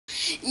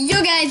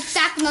Yo guys,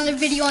 back with another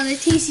video on the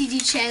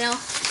TCG channel.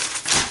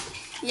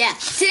 Yeah,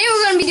 today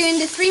we're going to be doing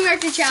the 3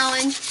 marker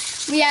challenge.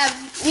 We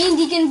have, me and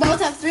Deacon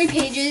both have 3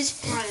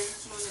 pages.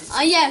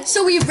 Yeah,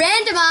 so we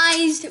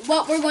randomized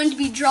what we're going to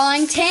be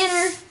drawing.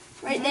 Tanner,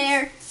 right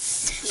there,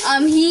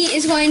 he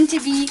is going to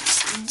be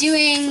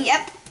doing,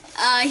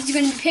 he's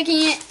going to be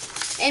picking it.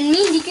 And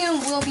me and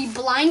Deacon will be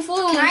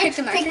blindfolded when we pick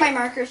the marker. Can I pick my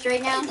markers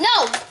right now?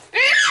 No!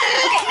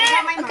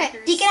 Okay,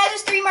 Deacon has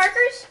his 3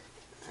 markers.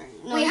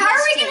 No, wait, how are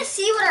we going to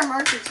see what our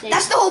markers do?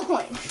 That's the whole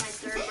point.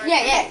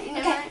 Yeah.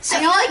 Okay. So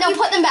you know what? No,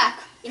 put them back.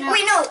 Wait,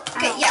 no.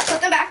 Okay, yeah,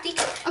 put them back,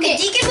 Deacon. Okay,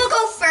 Deacon will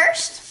go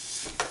first.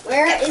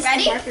 Where is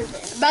ready? The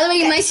markers? By the way,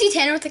 you might see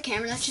Tanner with the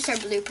camera. That's just our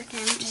blooper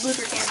camera.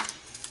 Blooper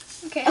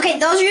camera. Okay,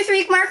 those are your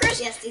 3 markers?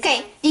 Yes, these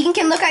are. Deacon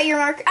can look at your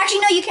marker.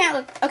 Actually, no, you can't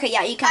look. Okay,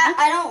 yeah, you can.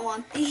 I don't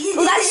want these.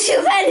 Well, that's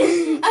too bad.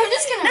 I'm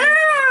just going to...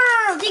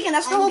 No. Deacon,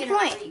 that's the whole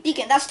point.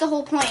 Deacon, that's the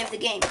whole point of the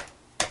game.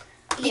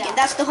 Deacon,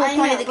 that's the whole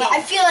point of the game.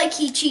 I feel like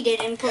he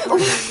cheated and put more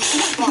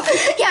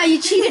Yeah,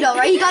 you cheated, all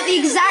right? He got the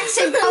exact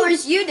same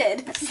colors you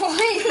did. What?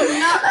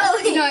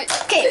 No.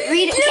 Okay,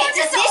 read it. Okay,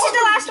 this is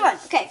the last one.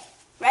 Okay,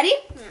 ready?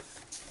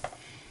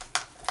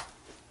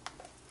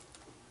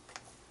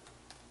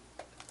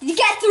 Did you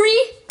get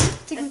 3?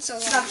 Taking so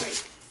long.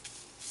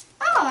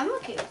 Oh, I'm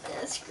okay with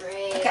this.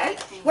 Great. Okay.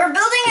 We're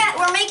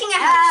making a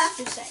house.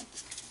 Just saying.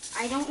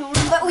 I don't know.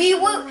 But we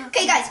will.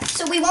 Okay, guys.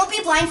 So we won't be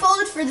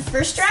blindfolded for the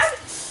first round.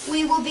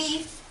 We will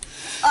be.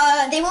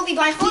 They will be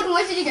blindfolded.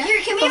 What did you get?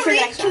 Here, can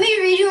we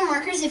read your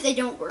markers if they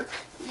don't work?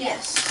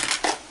 Yes.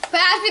 But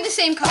it has to be the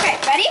same color. Okay,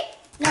 ready?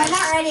 No, I'm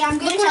not ready. I'm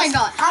gonna Look what I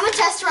got. I'm gonna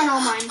test run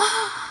all mine.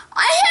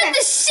 I have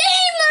the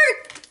same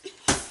mark.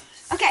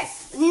 Okay.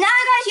 Now,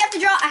 guys, you have to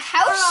draw a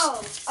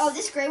house. Oh,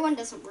 this gray one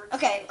doesn't work.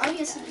 Okay. I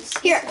guess it is.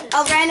 Here,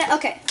 I'll random.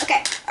 Okay.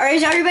 All right,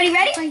 is everybody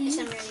ready? Yes,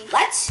 I'm ready.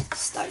 Let's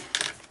start.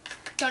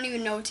 Don't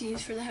even know what to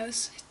use for the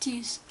house.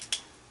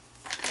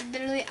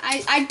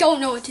 I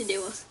don't know what to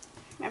do.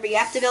 Remember, you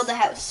have to build a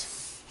house.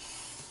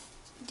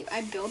 Do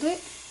I build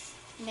it?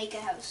 Make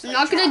a house. I'm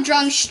not gonna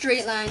draw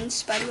straight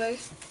lines, by the way.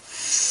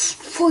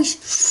 Voice.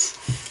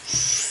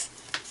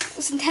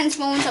 Most intense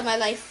moments of my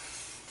life.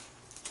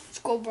 Let's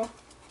go, bro.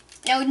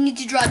 Now we need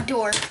to draw a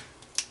door.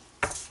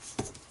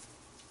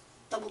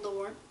 Double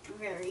door.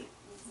 Very,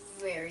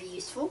 very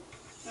useful.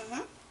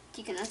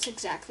 Deacon, that's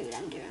exactly what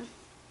I'm doing.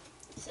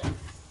 So.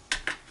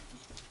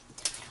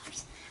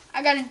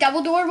 I got a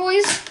double door,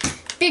 boys.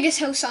 Biggest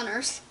house on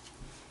earth.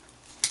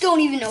 Don't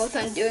even know what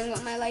I'm doing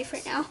with my life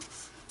right now.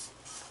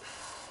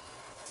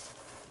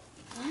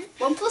 What?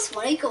 1 +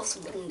 1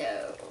 =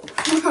 window.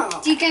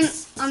 Deacon,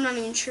 I'm not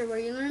even sure where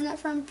you learned that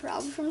from.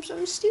 Probably from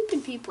some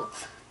stupid people.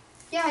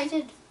 Yeah, I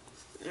did.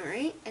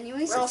 Alright,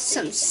 anyways,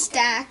 some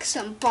stacks,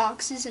 some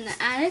boxes in the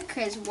attic,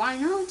 because why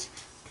not?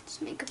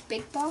 Just make a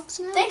big box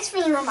now. Thanks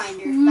for the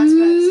reminder. That's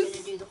what I was going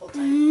to do the whole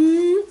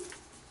time.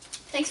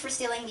 Thanks for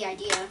stealing the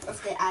idea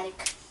of the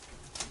attic.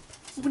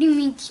 What do you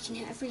mean,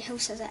 Deacon? Every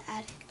house has an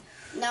attic.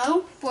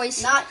 No,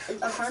 boys. Not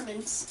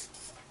apartments.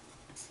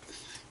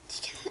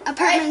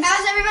 Apartments.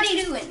 How's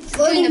everybody doing?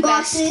 Loading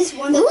boxes.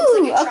 One that Ooh,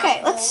 looks like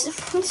okay.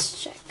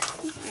 Let's check.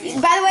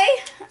 By the way,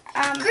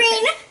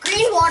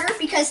 green water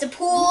because the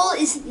pool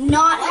is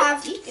not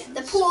have.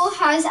 The pool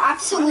has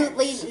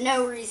absolutely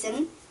no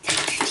reason.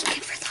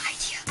 Deacon for the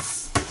idea.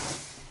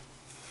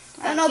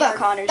 I don't know about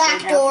Connor's.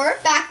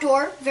 Back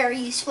door, very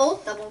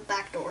useful. Double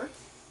back door.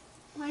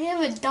 Why do you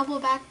have a double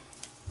back?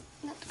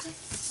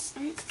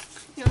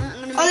 Did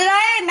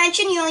I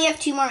mention you only have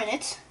 2 more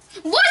minutes?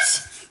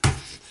 What?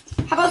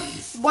 How about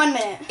 1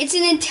 minute? It's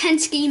an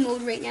intense game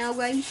mode right now,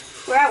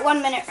 guys. We're at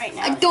 1 minute right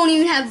now. I don't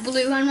even have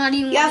blue. I'm not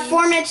even. You have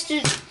 4 minutes to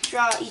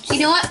draw each. You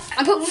know what?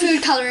 I put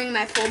food coloring in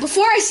my pool.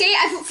 Before I say it,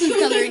 I put food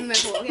coloring in my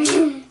pool.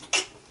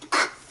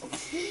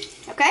 Okay.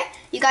 Okay.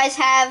 You guys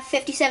have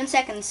 57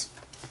 seconds.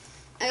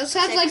 I also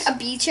have like a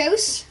beach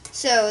house,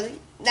 so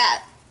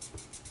that.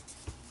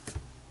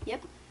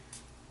 Yep.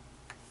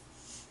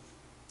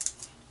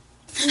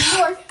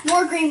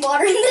 More green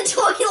water in the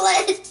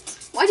toilet.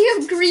 Why do you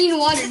have green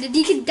water? Did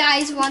Deacon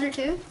dye's water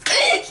too?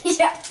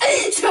 Yeah,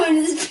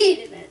 someone just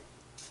peed in it.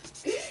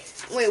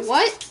 Wait,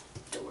 what?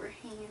 Door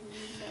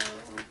handle,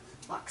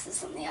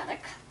 boxes in the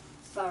attic.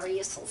 Very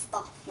useful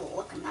stuff. We'll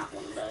look in that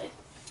one day.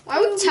 Why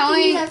are we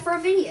telling that for a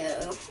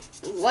video?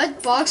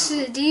 What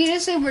boxes? Did you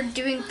just say we're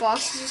doing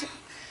boxes?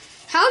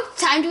 How much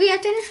time do we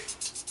have, Tanner?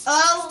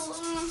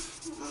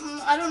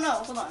 I don't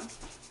know. Hold on.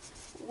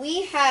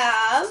 We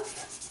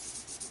have.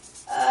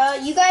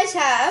 You guys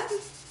have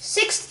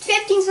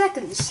 15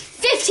 seconds.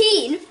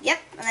 15? Yep,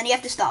 and then you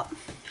have to stop.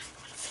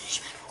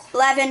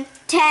 11,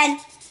 10,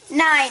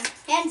 9,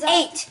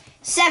 8,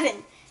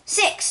 7,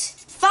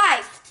 6,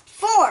 5,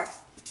 4,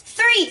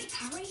 3,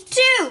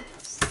 2,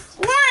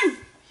 1.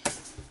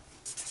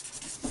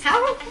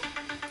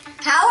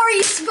 How are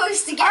you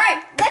supposed to get? All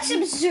right, let's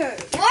observe.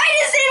 Why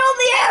does it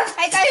only have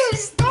 2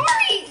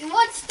 stories?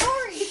 What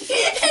story?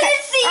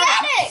 It's the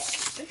attic.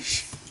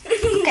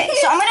 Okay,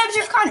 so I'm gonna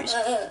observe Connor's.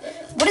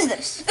 What is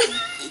this?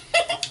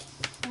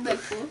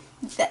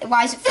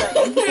 Why is it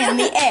floating in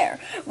the air?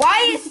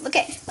 Why?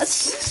 Okay,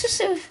 let's just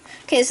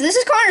Okay, so this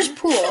is Connor's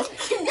pool.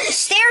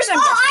 Stairs are.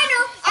 Oh, I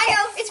know.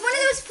 It's one of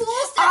those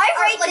pools that I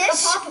are rate like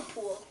this a pop-up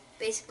pool,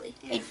 basically.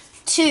 a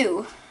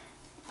 2.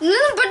 No.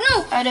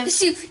 Out of You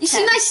see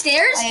 10. my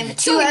stairs? I am a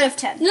 2 out of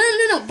 10. No.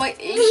 But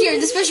here,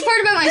 the special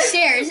part about my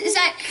stairs is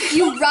that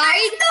you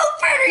ride.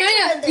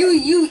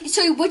 You.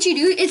 So what you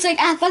do? It's like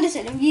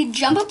athleticism. You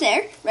jump up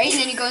there, right, and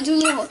then you go into a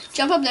little hole.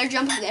 Jump up there.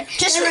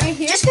 Just and right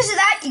here. just because of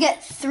that, you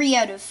get 3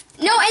 out of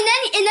No,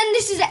 and then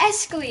this is an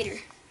escalator.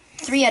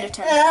 3 out of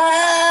 10. But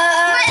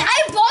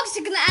I have box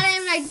and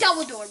I have a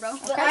double door, bro.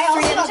 Okay, I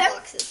also 3 out of have 10.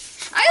 boxes.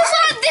 I also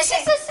have this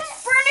is the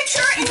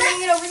Furniture in the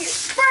Bring it over here.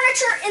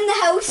 furniture in the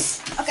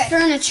house. Okay.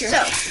 furniture. So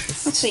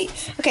let's see.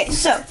 Okay,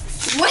 so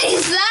What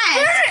is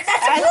that?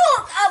 That's a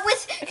pool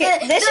with. okay,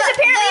 this is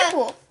apparently a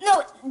pool.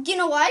 No, do you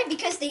know why?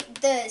 Because the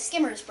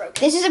skimmer is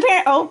broken This is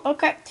apparent. Oh,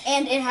 okay.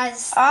 and it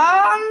has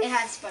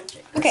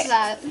sponges. Okay. What's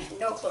that?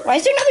 No chlorine. Why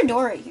is there another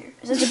door right here?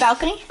 Is this a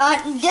balcony?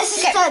 This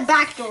is Okay. the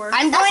back door.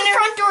 I'm That's going the to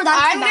front door.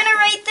 That's I'm the back gonna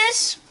door. rate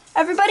this,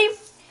 everybody.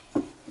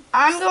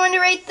 I'm going to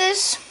rate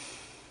this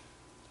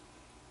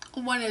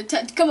 1 out of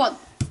 10. Come on.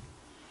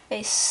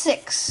 a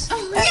 6. So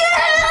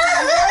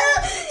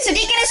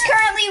Deacon is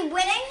currently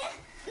winning.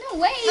 No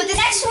way. For the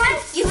next one,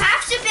 you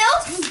have to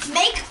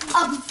make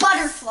a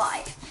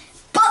butterfly.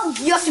 But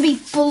you have to be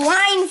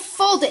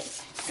blindfolded,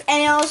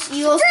 and else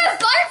you will. For a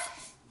butterfly?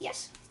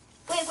 Yes.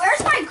 Wait,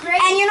 where's my gray?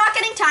 And you're not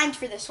getting timed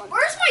for this one.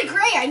 Where's my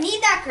gray? I need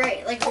that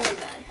gray, like really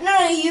bad.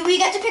 No, we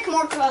get to pick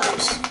more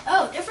colors.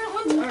 Oh, different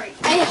ones? Alright.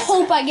 I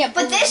hope I get.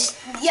 But blue. this,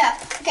 yeah.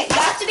 Okay, you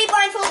have to be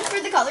blindfolded for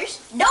the colors.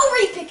 No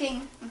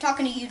repicking. I'm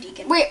talking to you,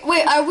 Deacon. Wait.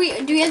 Are we?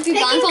 Do we have to be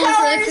Picking blindfolded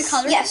for like the colors?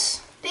 colors? Yes.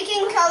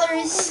 Picking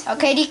colors.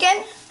 Okay,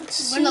 Deacon.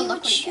 Let's We're gonna see look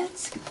what what you- it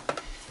gets.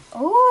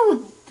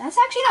 Oh, that's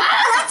actually not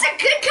bad. That's a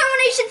good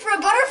combination for a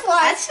butterfly.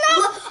 That's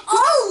not-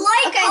 all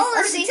light Okay, colors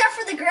let's see. except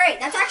for the gray.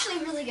 That's actually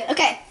really good.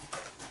 Okay.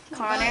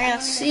 Connor,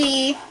 let's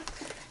see.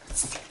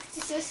 Is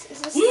this?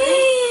 Yep.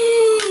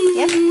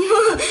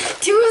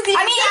 Two of the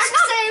I mean, exact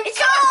same it's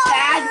not a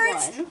bad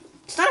colors. one.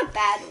 It's not a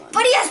bad one.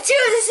 But he has two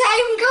of the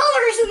same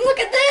colors, and look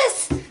at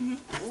this.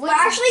 Well,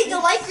 actually, the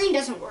light green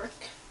doesn't work.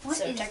 What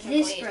So is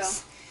technically this, bro?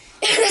 it's-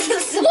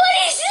 What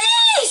is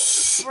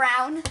this?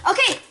 Brown.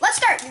 Okay, let's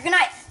start.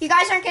 You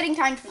guys aren't getting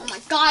timed for Oh this. my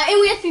god! And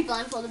we have to be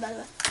blindfolded, by the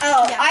way.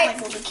 Oh, Yeah,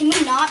 can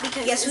we not?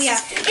 Because Yes, we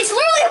have to. It's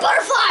literally a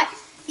butterfly.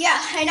 Yeah,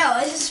 I know.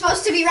 This is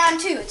supposed to be round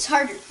 2. It's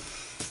harder.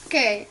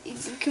 Okay,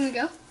 can we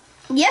go?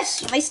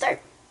 Yes, you may start.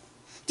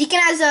 Deacon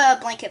has a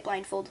blanket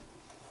blindfold.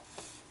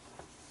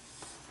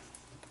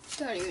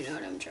 Don't even know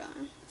what I'm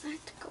drawing. I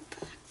have to go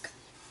back.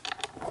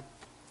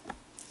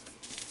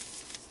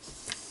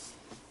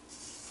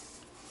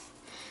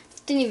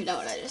 Didn't even know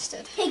what I just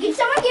did. Hey, can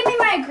someone give me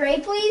my gray,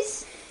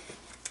 please?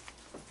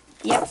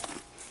 Yep.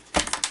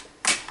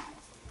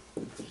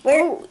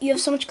 Where? Oh, you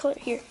have so much color.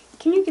 Here.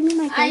 Can you give me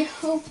my I gray?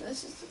 hope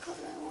this is the color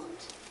I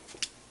want.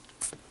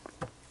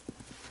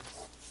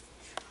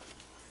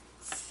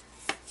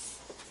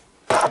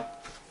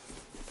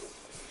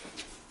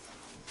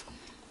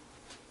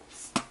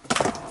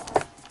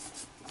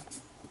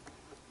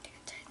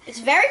 It's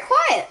very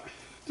quiet.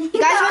 You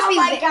guys must be. Oh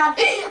my god. I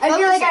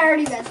feel like I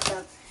already messed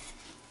up.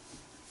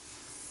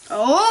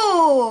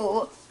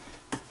 Oh.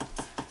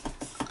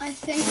 I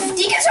think.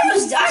 Deacon's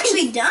almost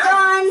actually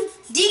done.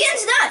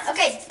 Deacon's done.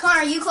 Okay,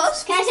 Connor, are you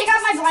close? Can I take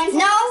off my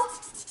blindfold? No.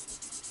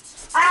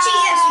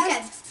 Actually, yes, you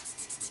can.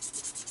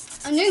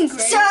 I'm doing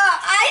great. So,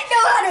 I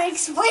know how to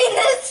explain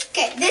this.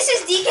 Okay, this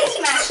is Deacon's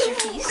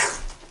masterpiece.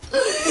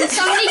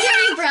 Somebody give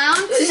me brown.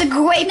 This is a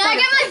great. Can I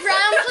get my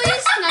brown,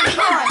 please? Can I get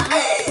my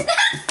brown?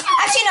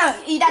 Actually, no.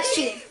 That's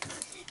cheating.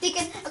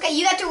 Deacon, okay,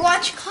 you got to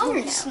watch color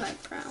This is now. my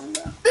brown,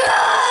 bro.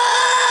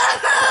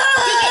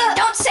 Deacon,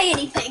 don't say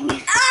anything.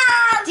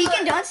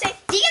 Deacon, don't say.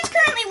 Deacon's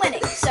currently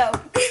winning, so.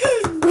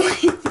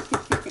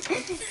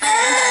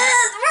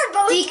 We're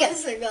both Deacon.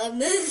 losing on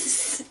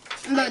this.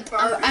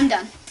 I'm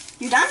done.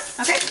 You're done?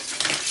 Okay.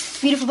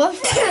 Beautiful book.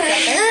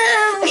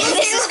 Okay,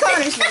 this is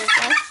Connor's move.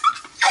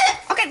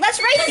 Okay, let's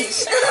rate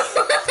these.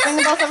 Bring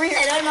them both over here.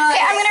 Okay, I'm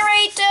gonna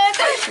rate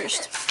Connor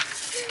first.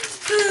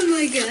 Oh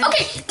my god.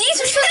 Okay, these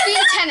are supposed to be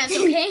antennas,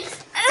 okay?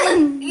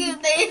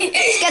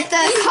 Let's get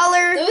the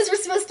color. Those were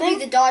supposed to be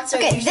the dots.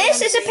 Okay, this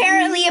is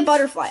apparently a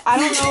butterfly. I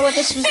don't know what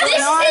this was This going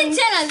is on.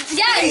 antennas.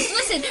 Yes,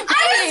 listen.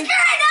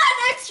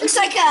 Looks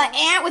like an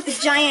ant with a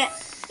giant.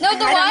 No,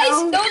 the I whites,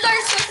 don't know. those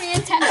are supposed to be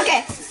antennas.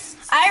 Okay,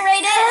 I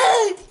rate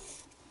it.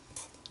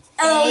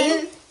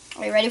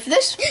 Are you ready for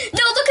this?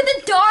 No, look at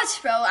the dots,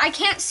 bro. I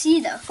can't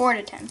see though. 4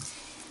 to 10.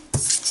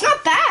 It's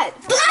not bad.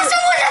 But that's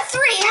only a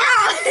 3.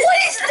 How? What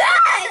is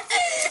that?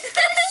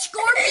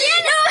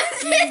 Scorpion?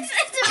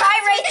 I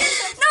rate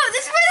this. No,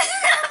 this was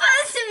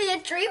supposed to be a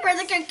tree where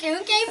the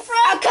cocoon came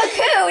from. A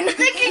cocoon. The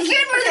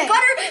cocoon where Okay. the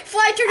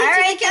butterfly turned I into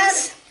rate the cat. this.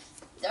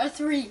 There are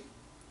 3.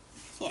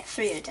 Yeah,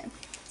 3 out of 10.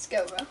 Let's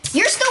go, bro.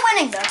 You're still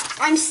winning though.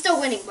 I'm still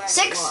winning by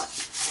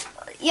 6.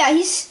 Yeah,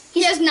 He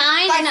has 9,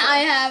 and Five.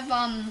 I have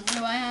what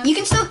do I have? You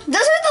can still. This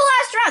is the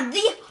last round.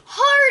 The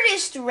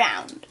hardest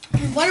round.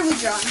 What are we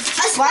drawing? A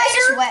Why is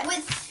this spider wet?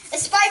 with a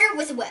spider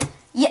with a web.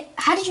 Yeah.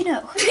 How did you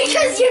know?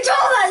 Because you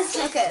told us.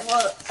 Okay.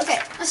 Well. Okay.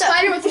 A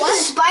spider with what? A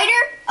spider.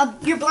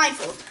 You're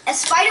blindfolded. A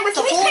spider with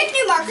a whole pick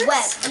new markers?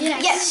 web.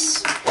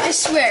 Yes. I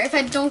swear, if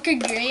I don't get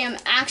gray, I'm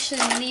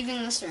actually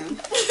leaving this room.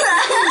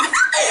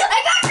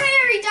 I got gray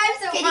every time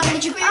so Okay, far.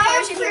 did you put your I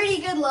colors have in here?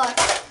 pretty good luck.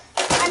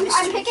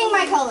 I'm picking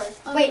my color.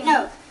 Wait,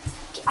 no.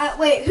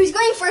 Wait, who's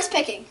going first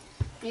picking?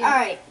 Yeah. All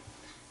right.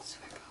 I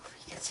swear, bro, if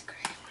he gets a gray,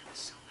 I'm gonna be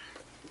so mad.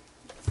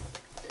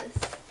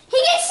 He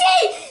can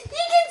see!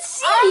 He can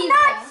see! I'm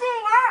not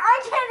seeing. I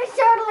can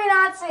totally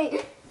not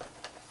see.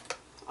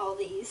 All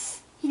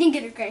these. He didn't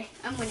get a gray.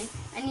 I'm winning.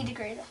 I need a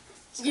gray though.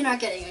 You're not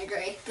getting a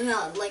gray.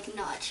 Not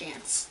a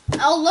chance.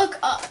 I'll look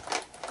up.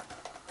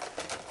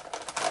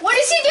 What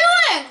is he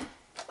doing?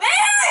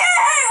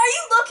 Are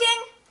you looking?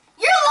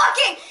 You're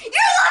looking!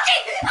 You're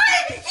looking!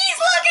 He's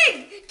looking!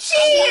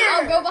 Cheater!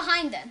 I'll go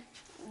behind then.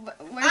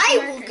 Where's I the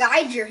will markers?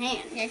 guide your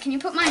hand. Yeah, can you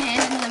put my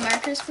hand in the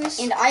markers, please?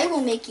 And I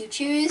will make you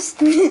choose.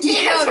 No,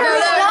 Deacon,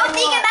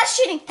 that's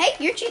cheating. Hey,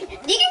 you're cheating.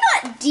 Deacon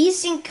got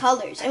decent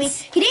colors. I mean,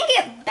 he didn't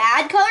get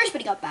bad colors, but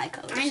he got bad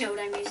colors. I know what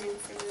I'm using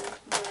for the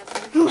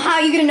web. How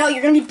are you gonna know?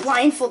 You're gonna be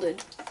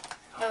blindfolded.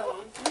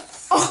 Oh.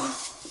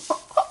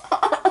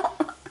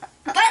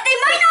 But they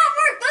might not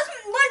work. Those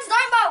ones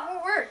I'm about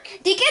will work.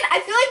 Deacon, I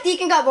feel like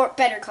Deacon got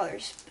better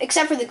colors,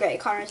 except for the gray.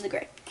 Connor's the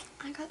gray.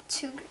 I got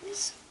 2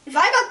 grays. If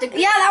I got the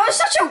Yeah, that was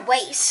such a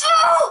waste.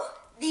 Oh!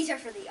 These are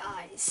for the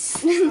eyes.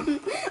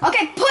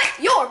 Okay, put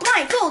your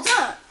blindfolds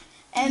on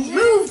and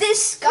move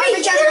this Wait,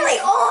 garbage he out of the literally way.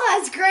 all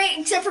has gray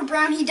except for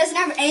brown. He doesn't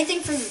have anything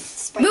for the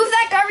spider. Move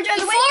that garbage out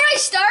of the Before way. I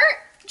start,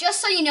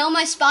 just so you know,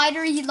 my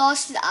spider, he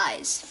lost his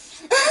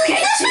eyes.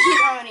 Okay, so you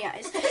don't have any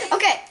eyes.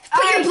 Okay,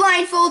 put your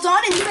blindfolds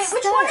on and Wait,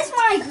 which one is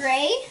my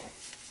gray?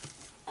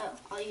 Oh,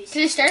 I'll use.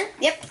 Can I start?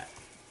 Yep.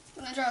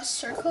 I'm gonna draw a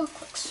circle, a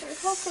quick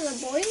circle for the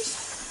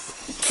boys.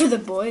 For the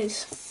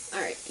boys.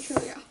 Alright, here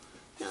we go.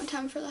 Now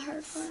time for the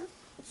hard part.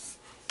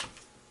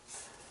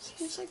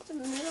 Seems like the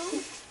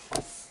middle.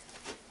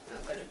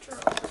 I'm gonna draw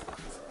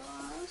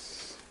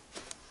across.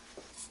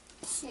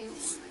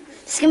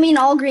 It's gonna be an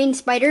all green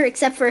spider,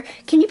 except for.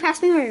 Can you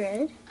pass me my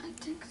red? I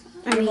think so.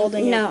 I'm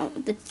holding no,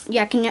 it.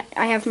 Yeah, can you,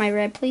 I have my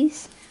red,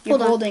 please? You're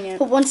Hold on. holding it.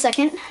 Hold 1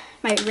 second.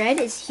 My red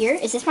is here.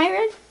 Is this my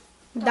red?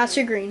 That's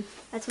your green.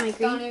 That's my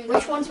Don't green. even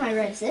Which know. one's my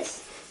red? Is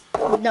this?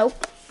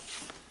 Nope.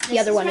 The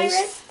other one my is.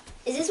 red?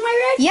 Is this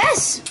my red?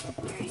 Yes.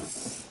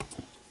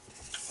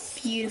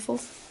 Beautiful.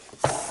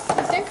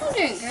 I think I'm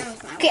doing good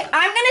with my Okay,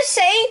 I'm gonna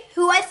say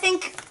who I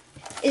think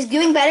is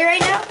doing better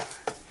right now.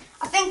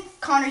 I think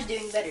Connor's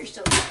doing better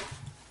still.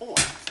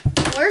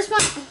 Where's my...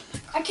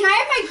 Can I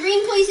have my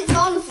green, please? It's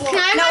on the floor. Can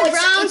I have No, my it's,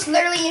 brown? it's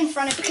literally in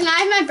front of you. Can I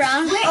have my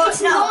brown? Wait, Oh,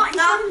 it's no,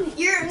 not.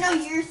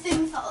 your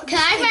thing fell. Can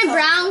I have my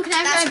brown? Can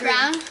I That's have my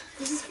brown?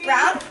 This is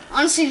Brown?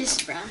 Honestly, this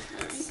is brown.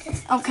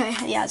 Okay,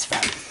 yeah, it's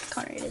brown.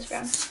 Connor, it is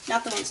brown.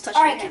 Not the one that's touching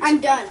All your right, hands. I'm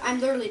done. I'm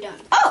literally done.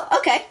 Oh,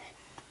 okay.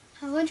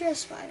 How would you a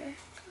spider?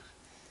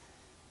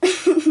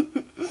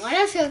 Why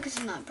do I feel like it's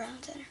not brown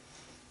there?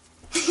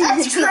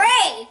 That's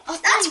gray.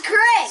 That's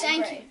gray.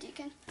 Thank you,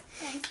 Deacon.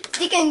 Thank you.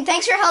 Deacon,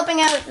 thanks for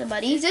helping out,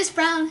 buddy. Is this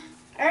brown?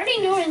 I already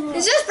know it.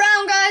 Is this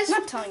brown, guys? I'm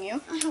not telling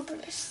you. I hope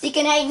it is.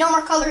 Deacon, hey, no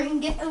more coloring.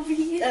 Get over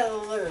here.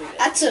 Oh, literally.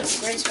 That's a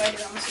great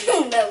spider,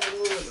 honestly. No,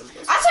 literally.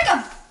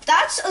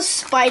 That's a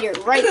spider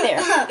right there.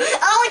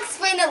 I'll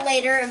explain it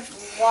later of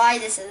why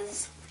this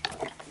is.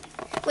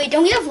 Wait,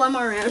 don't we have one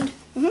more round?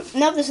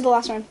 Nope, this is the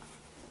last one.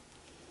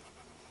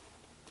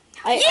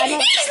 I He's don't,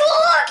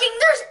 looking.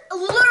 There's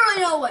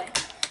literally no way.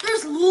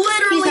 There's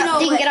literally he's not. no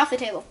Deacon, way. get off the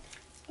table.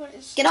 What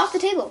is... Get off the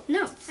table.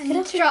 No. I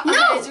need to draw No!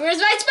 eyes. Where's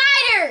my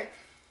spider?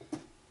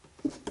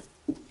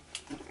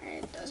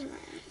 Alright, those are my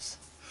eyes.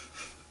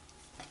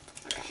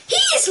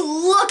 He's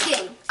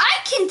looking. I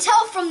can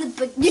tell from the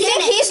beginning. You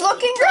think he's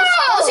looking? Bro!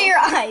 Those are your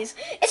eyes.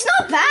 It's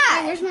not Hey,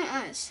 bad. where's my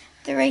eyes?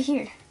 They're right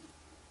here.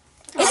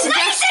 It's not.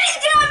 You said he's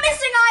gonna have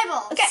missing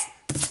eyeballs. Okay,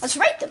 let's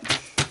write them.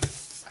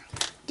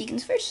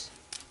 Deacon's first.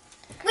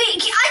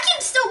 Wait, I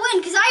can still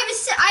win because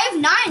I have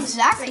 9.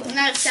 Exactly. I'm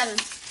at 7.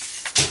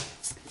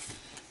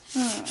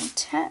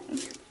 10.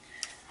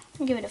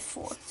 I'll give it a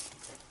 4.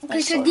 Okay,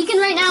 so Deacon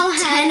right now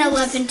has... 10,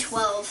 11,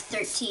 12,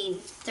 13,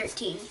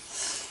 13.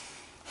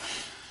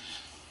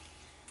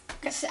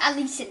 It's at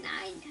least a 9.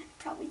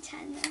 Probably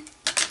 10 then.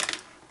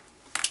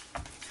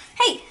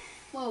 Hey,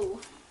 Whoa.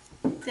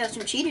 we got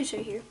some cheaters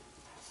right here.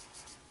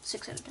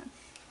 6 out of 10.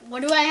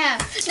 What do I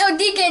have? No,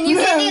 Deacon, you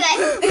can't do that.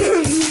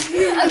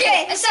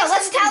 Okay, so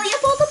let's tally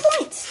up all the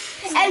points.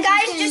 And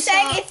guys, just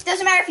saying, it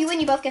doesn't matter if you win,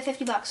 you both get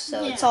 $50.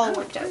 So it's all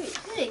worked out.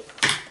 Hey.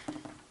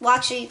 Well,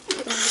 actually, the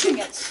winner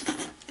gets.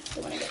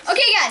 The winner gets.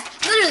 Okay, guys,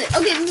 literally.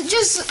 Okay,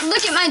 just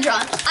look at my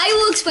drawing. I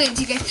will explain it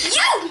to you guys.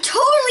 You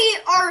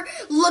totally are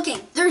looking.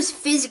 There's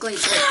physically.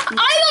 I don't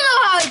know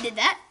how I did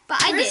that,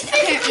 but I There's did.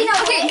 physically no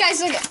Okay, way. guys,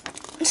 look at.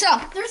 So,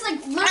 There's like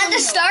at the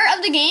start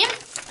of the game,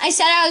 I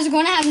said I was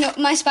going to have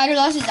my spider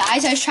lost his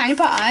eyes. I was trying to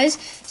put eyes.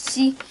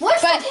 See?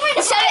 What's but the point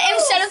of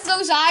instead of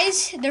those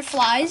eyes, they're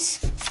flies.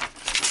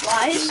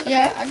 Flies?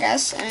 Yeah, I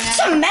guess. It's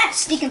a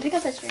mess. Deacon, pick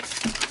up that screen.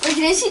 Wait,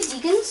 can I see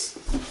Deacon's?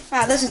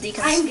 Ah, this is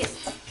Deacon's. I'm good.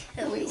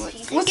 kill these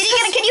people. Well,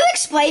 can you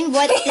explain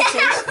what this is?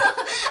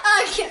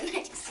 I can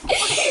explain.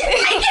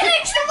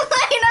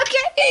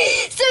 Okay.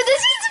 So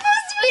this is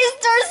supposed to be a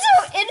torso.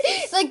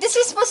 Like this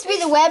is supposed to be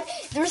the web.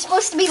 There were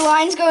supposed to be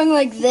lines going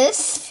like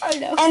this. I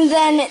know. And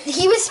then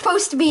he was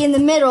supposed to be in the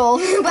middle,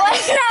 but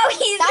now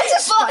he's now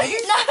he's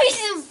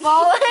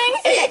falling,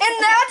 and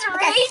that's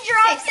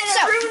raindrops and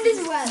it ruined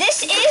his web.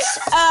 This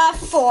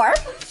is 4.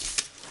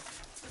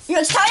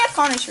 Let's tally up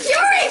Connor's route. He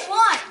already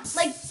won.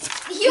 Like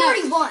he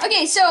already won.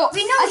 Okay, so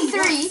We know a he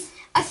 3,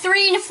 a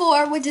 3 and a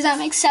 4. What does that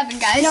make? 7,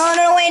 guys.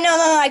 No, wait, no,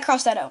 I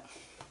crossed that out.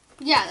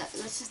 Yeah,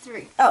 that's a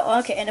 3. Oh,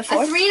 okay, and a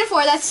 4. A 3 and a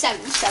 4. That's 7.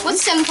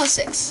 What's 7 plus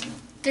 6?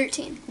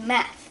 13.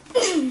 Math.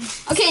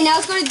 Okay, now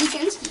let's go to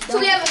Deacons. So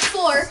we have a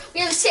 4,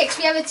 we have a 6,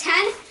 we have a 10.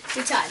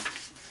 We tied.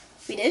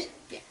 We did?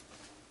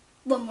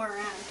 One more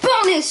round.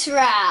 Bonus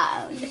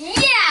round.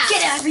 Yeah.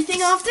 Get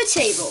everything off the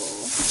table.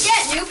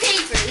 Get new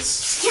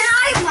papers. Can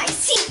I have my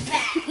seat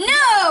back?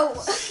 No.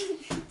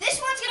 This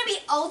one's gonna be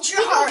ultra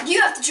hard. You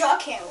have to draw a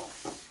camel.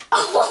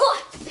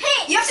 Oh,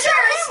 hey, You have to draw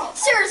a camel.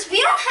 sirs, we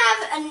don't have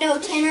a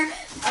note tanner.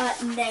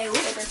 No.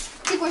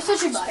 We're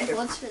switching by.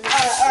 Let's finish.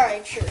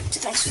 Alright, sure.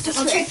 Thanks.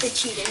 I'll trick the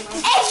cheating.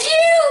 And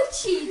you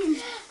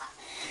cheat.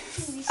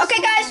 Okay,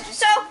 guys,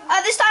 so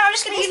this time I'm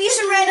just going to give you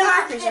some random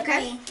markers,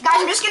 okay? Guys,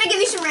 I'm just going to give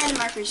you some random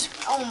markers.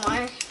 Oh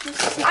my.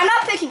 I'm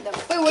not picking them.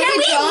 Wait, what Can are we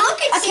we drawing? look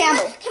and A see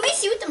camel. Can we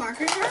see what the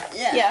markers are?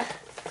 Yeah.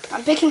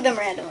 I'm picking them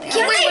randomly.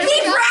 Can Wait, they what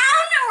be are we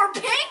brown or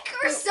pink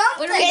or something?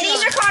 what are Okay,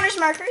 these are Connor's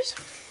markers.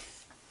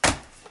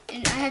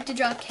 And I have to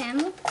draw a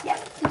camel? Yeah.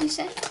 Did you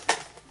say?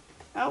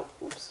 Oh,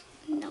 oops.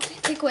 No.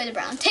 Take away the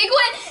brown. Take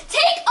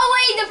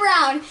away the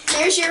brown.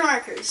 There's your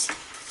markers.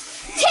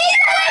 Take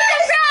away the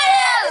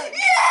brown.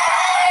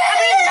 I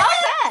mean, not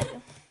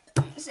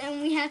bad.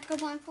 And we have to go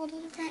blindfolded.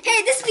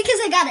 Hey, this is because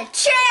I got a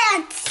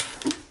chance.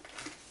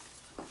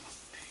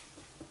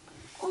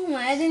 Oh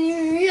my, I didn't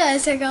even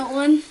realize I got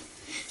one.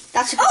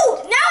 That's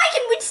Oh, now I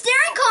can win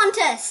staring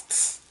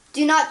contests.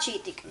 Do not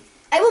cheat, Deacon.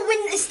 I will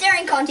win the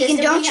staring contest.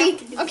 Deacon, and don't we have cheat.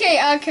 to do- Okay,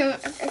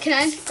 can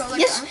I go like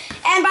Yes. that?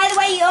 And by the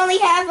way, you only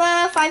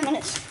have 5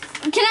 minutes.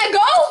 Can I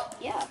go?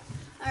 Yeah.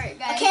 Alright, A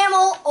guys.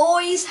 camel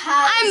always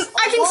has.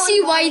 I can one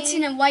see body whites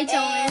and a white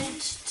and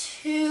element.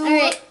 2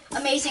 Alright.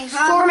 amazing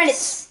humps. 4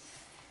 minutes.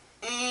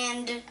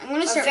 And I'm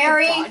gonna a start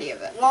very with the body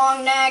of it.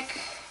 long neck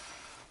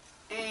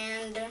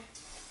and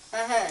a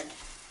head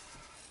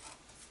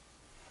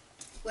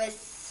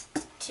with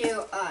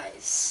 2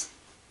 eyes.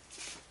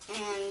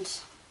 And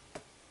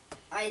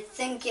I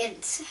think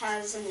it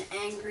has an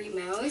angry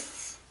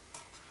mouth.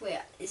 Wait,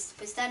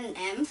 was that an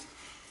M?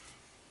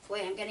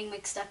 Wait, I'm getting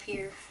mixed up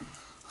here.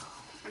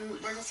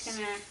 We're just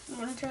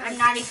gonna. I'm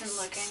not even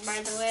looking,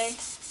 by the way.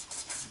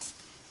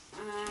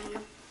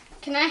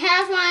 Can I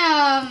have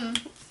my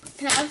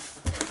Can I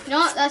have? You know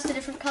what? That's a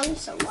different color.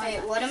 So why?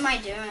 Wait, what am I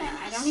doing?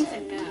 I don't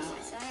even know.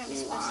 Is that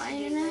a Line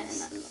in it, and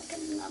then like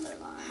another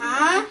line.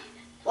 Huh?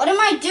 What am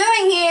I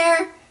doing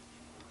here?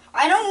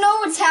 I don't know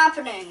what's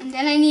happening. And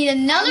then I need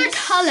another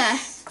color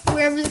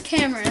wherever the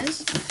camera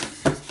is.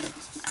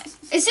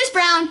 Is this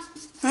brown?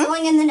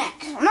 Going in the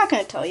neck. I'm not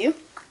going to tell you.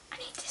 I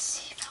need to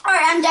see. All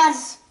right, I'm done.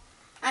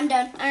 I'm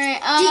done. All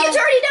right. Deacon's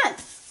already done.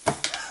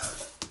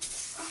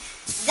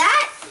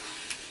 That.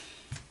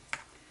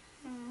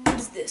 What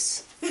is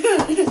this? He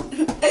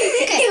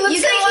looks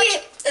you can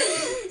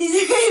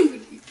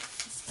like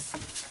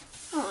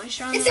Oh,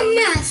 Sean. it's a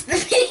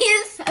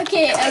masterpiece.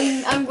 Okay,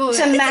 I'm going. It's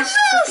a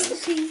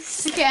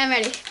masterpiece. Okay, I'm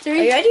ready. Are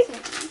 3. you ready?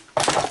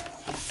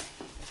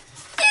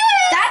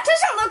 That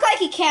doesn't look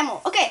like a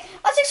camel. Okay,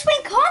 let's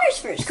explain Connor's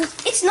first, because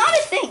it's not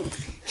a thing.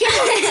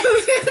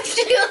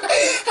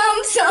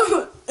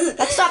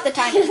 Let's stop the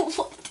timer.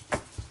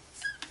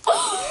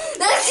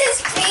 That's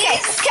his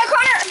face. Okay,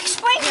 Connor,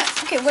 explain.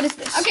 Okay, what is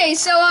this? Okay,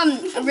 so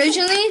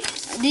originally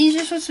these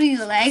are supposed to be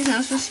the legs, and that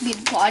was supposed to be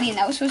the body, and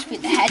that was supposed to be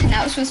the head, and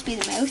that was supposed to be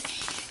the mouth.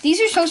 These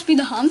are supposed to be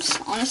the humps.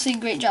 Honestly,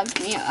 great job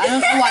to me. I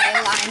don't know why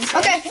I lines.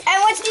 Okay,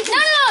 and what's Deacon?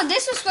 No.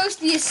 This was supposed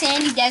to be a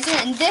sandy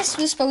desert, and this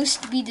was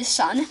supposed to be the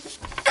sun.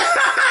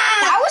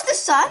 That was the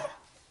sun?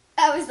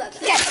 That was not.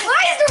 Okay, why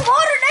is there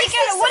water next to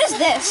it? What is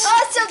this?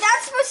 So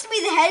that's supposed to be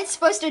the head. It's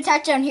supposed to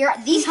attach down here.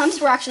 These humps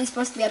were actually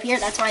supposed to be up here.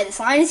 That's why this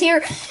line is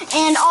here.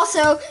 And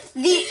also,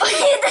 the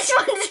this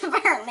one is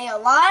apparently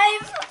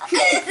alive.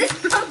 This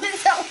hump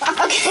is alive.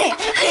 Okay,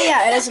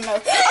 yeah, it doesn't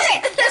move.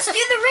 Okay, let's do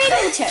the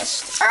rating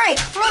test. All right,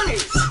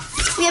 runners.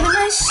 We have a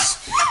nice,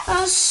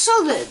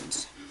 solid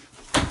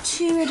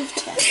 2 out of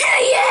 10.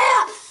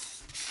 Yeah.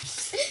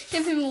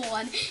 Give him a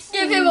 1.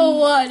 Give him a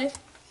 1.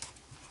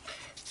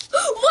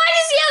 Why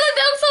does he have a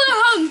mouth on a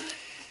hump?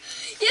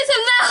 He has a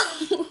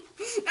mouth.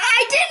 I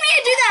didn't mean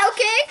to do that.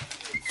 Okay.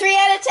 3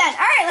 out of 10.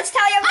 All right, let's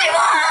tally up. I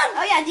won.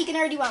 Oh yeah, Deacon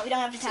already won. We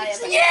don't have to tally up.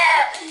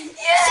 Yeah. 16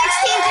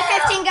 to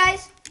 15,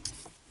 guys.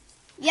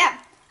 Yeah.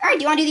 All right,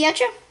 do you want to do the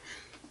outro?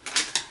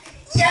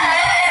 Yeah.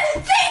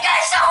 Thank you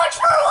guys so much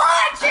for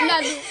watching. I'm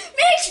not-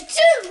 Make sure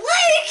to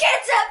like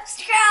and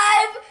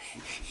subscribe.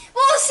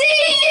 We'll see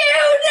you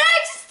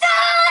next